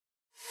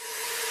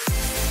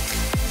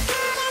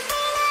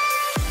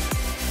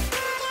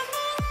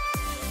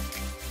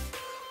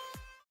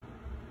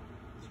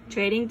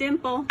Trading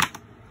dimple.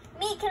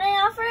 Me, can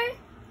I offer?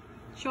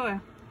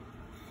 Sure.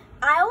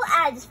 I will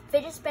add this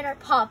fidget spinner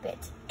poppet,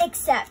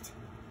 except...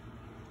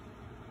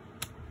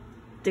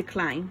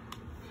 Decline.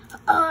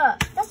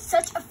 That's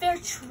such a fair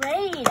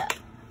trade.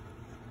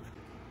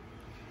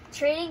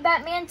 Trading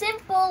Batman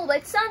dimple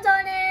with suns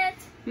on it.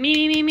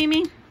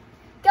 Me.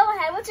 Go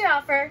ahead, what's your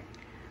offer?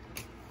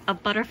 A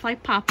butterfly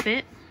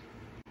poppet.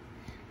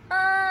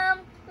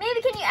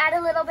 Maybe can you add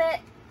a little bit?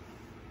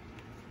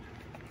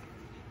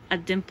 A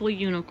dimple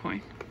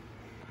unicorn.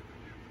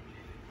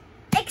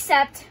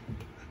 Accept.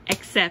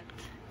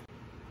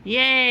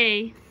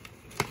 Yay!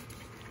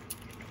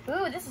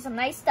 Ooh, this is some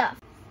nice stuff.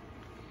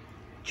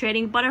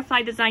 Trading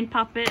butterfly design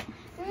poppet.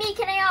 Me,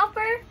 can I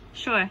offer?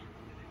 Sure.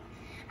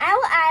 I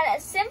will add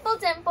a simple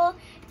dimple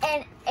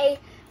and a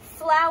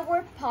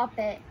flower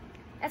poppet.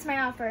 That's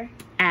my offer.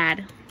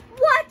 Add.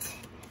 What?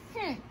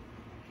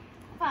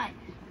 Fine.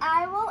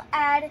 I will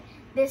add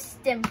this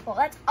dimple.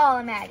 That's all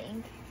I'm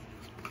adding.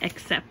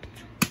 Accept.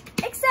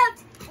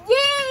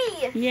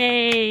 Yay!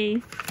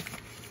 Yay!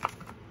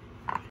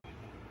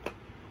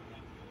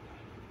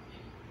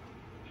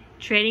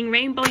 Trading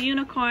rainbow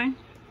unicorn.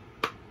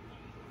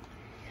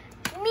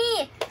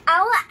 Me,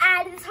 I will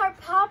add this heart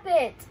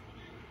poppet.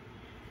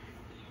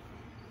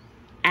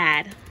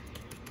 Add.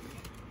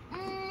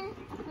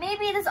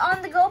 Maybe this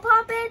on the go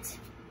poppet.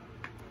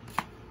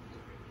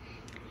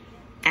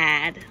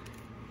 Add.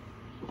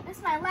 This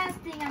is my last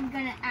thing I'm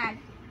gonna add.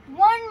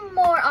 One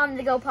more on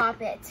the go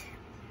poppet.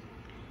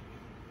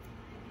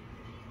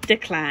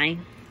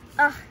 Decline.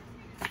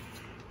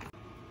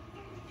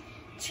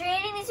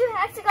 Trading these two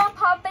hexagon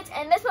poppets,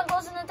 and this one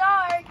goes in the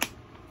dark.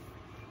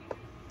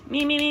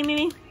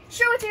 Me.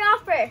 Sure, what's your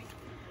offer?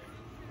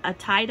 A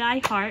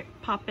tie-dye heart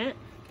poppet.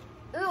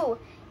 Ooh,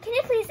 can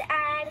you please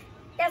add?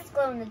 That's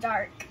glow in the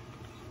dark.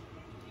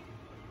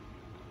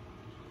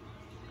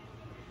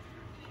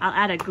 I'll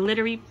add a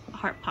glittery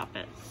heart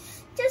poppet.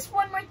 Just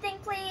one more thing,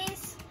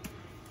 please.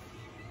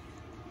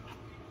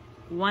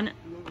 One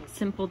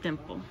simple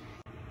dimple.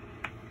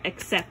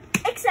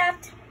 Accept.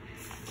 Accept.